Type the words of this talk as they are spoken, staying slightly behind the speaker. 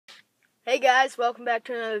Hey guys, welcome back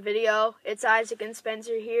to another video. It's Isaac and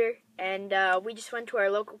Spencer here, and we just went to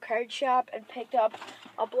our local card shop and picked up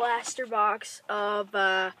a blaster box of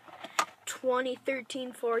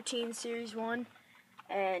 2013-14 Series 1.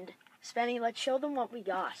 And Spenny, let's show them what we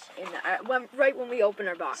got right when we open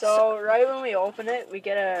our box. So right when we open it, we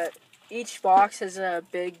get each box has a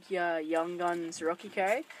big Young Guns rookie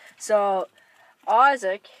card. So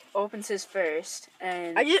Isaac opens his first,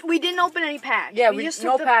 and we didn't open any packs. Yeah,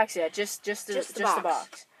 no packs yet. Just the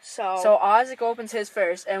box. So Isaac opens his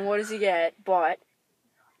first, and what does he get? But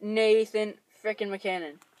Nathan frickin'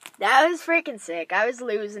 McKinnon. That was freaking sick. I was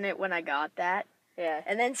losing it when I got that. Yeah.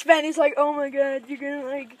 And then Spenny's like, "Oh my God, you're gonna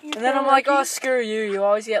like." And then I'm like, "Oh, screw you! You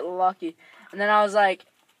always get lucky." And then I was like,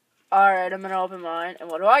 "All right, I'm gonna open mine." And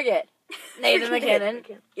what do I get? Nathan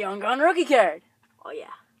McKinnon, Young Gun rookie card. Oh yeah.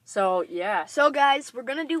 So, yeah. So, guys, we're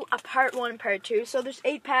going to do a part 1 and part 2. So, there's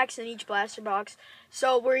 8 packs in each blaster box.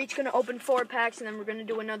 So, we're each going to open 4 packs, and then we're going to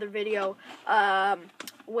do another video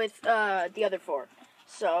with the other 4.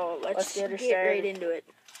 So, let's get right into it.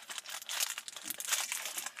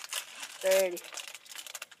 30.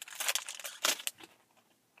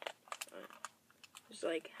 There's,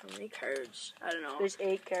 like, how many cards? I don't know. There's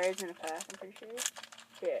 8 cards in a pack, I'm pretty sure.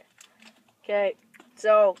 Yeah. Okay,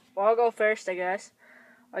 so, I'll go first, I guess.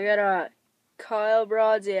 I got a Kyle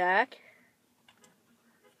Brodziak.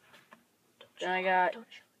 Then I got...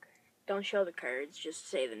 Don't show the cards, just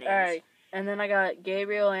say the names. Alright, and then I got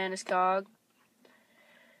Gabriel Landeskog.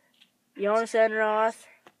 Jonas Enroth.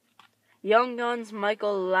 Young Guns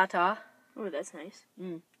Michael Lata. Oh, that's nice.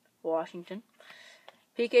 Washington.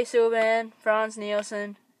 PK Subban, Franz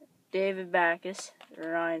Nielsen, David Backes,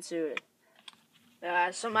 Ryan Suter.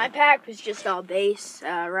 So my pack was just all base.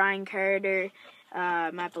 Ryan Carter,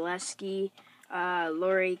 Matt Bolesky,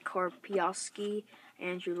 Lori Korpiowski,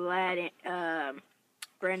 Andrew Ladd,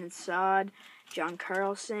 Brandon Saad, John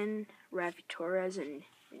Carlson, Rafi Torres, and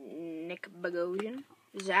Nick Bogosian.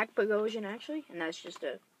 Zach Bogosian, actually. And that's just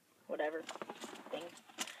a whatever thing.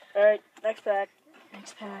 Alright, next pack.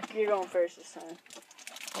 Next pack. You're going first this time.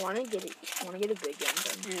 I want to get a big one.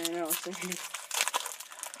 Yeah, I know.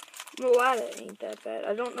 Mulata ain't that bad.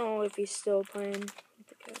 I don't know if he's still playing with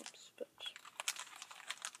the Caps, but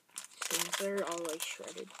seems they're all like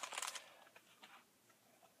shredded.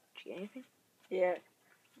 Did you get anything? Yeah.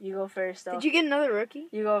 You go first, though. Did you get another rookie?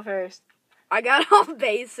 You go first. I got all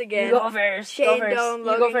base again. You go first. Shane Doan,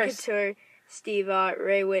 Logan first. Couture, Steve Ott,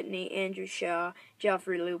 Ray Whitney, Andrew Shaw,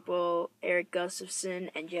 Joffrey Lupul, Eric Gustafson,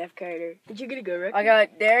 and Jeff Carter. Did you get a good rookie? I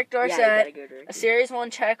got Derek Dorsett, yeah, I got a good rookie. a Series 1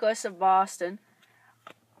 checklist of Boston,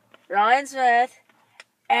 Ryan Smith,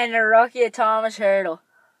 and a rookie of Thomas Hertl.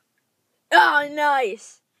 Oh,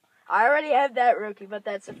 nice. I already have that rookie, but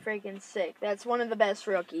that's a freaking sick. That's one of the best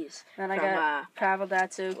rookies. Then I got Pavel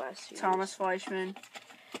Datsyuk, last Thomas Fleischman,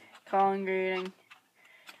 Colin Greeding,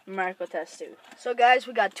 Marco Testu. So, guys,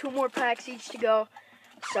 we got 2 more packs each to go.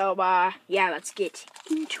 So, yeah, let's get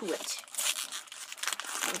into it.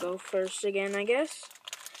 I'll go first again, I guess.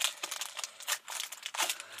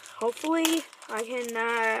 Hopefully, I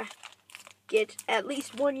can get at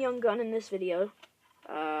least 1 Young Gun in this video.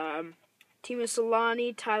 Timo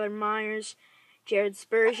Solani, Tyler Myers, Jared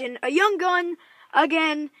Spurgeon, a Young Gun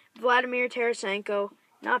again, Vladimir Tarasenko,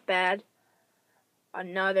 not bad.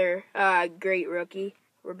 Another great rookie,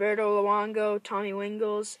 Roberto Luongo, Tommy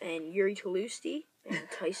Wingles, and Yuri Tolusti, and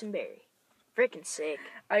Tyson Berry. Freaking sick.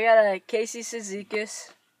 I got a Casey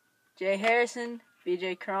Cizikas, Jay Harrison,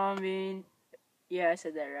 BJ Crombie. Yeah, I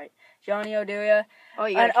said that right. Johnny Oduya. Oh,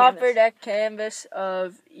 you an got upper deck canvas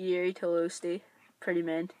of Yuri Tolusti. Pretty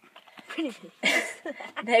mint.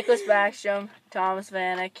 Nicholas Backstrom, Thomas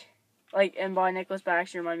Vanek. And by Nicholas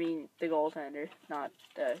Backstrom, I mean the goaltender, not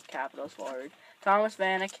the Capitals forward. Thomas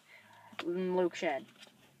Vanek, and Luke Shen.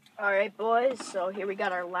 Alright, boys, so here we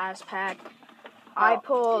got our last pack. I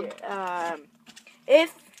pulled,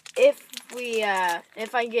 if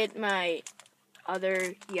I get my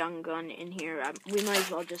other Young Gun in here, we might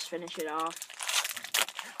as well just finish it off.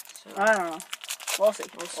 So, I don't know. We'll see.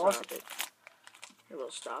 We'll stop it. Or we'll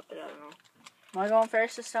stop it, I don't know. Am I going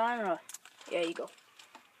first this time? Or? Yeah, you go.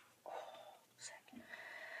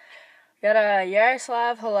 Got a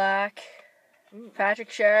Yaroslav Halak, Patrick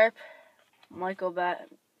Sharp, Michael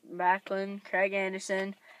Backlund, Craig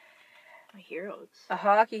Anderson. My heroes. A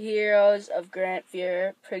Hockey Heroes of Grant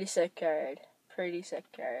Fuhr. Pretty sick card.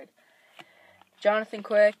 Jonathan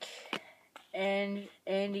Quick, and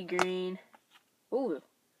Andy Green. Ooh,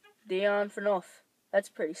 Dion Phaneuf. That's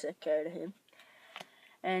a pretty sick card of him.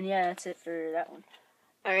 And yeah, that's it for that one.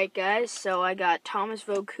 Alright, guys, so I got Thomas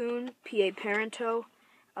Vokoun, P.A. Parento,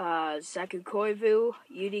 Saku Koivu,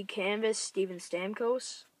 UD Canvas, Steven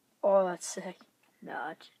Stamkos. Oh, that's sick.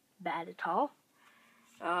 Not bad at all.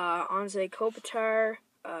 Anze Kopitar,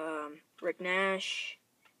 Rick Nash,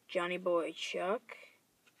 Johnny Boy Chuck,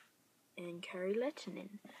 and Kari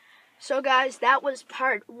Lehtinen. So guys, that was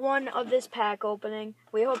part 1 of this pack opening.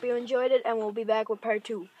 We hope you enjoyed it, and we'll be back with part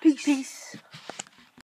 2. Peace. Peace.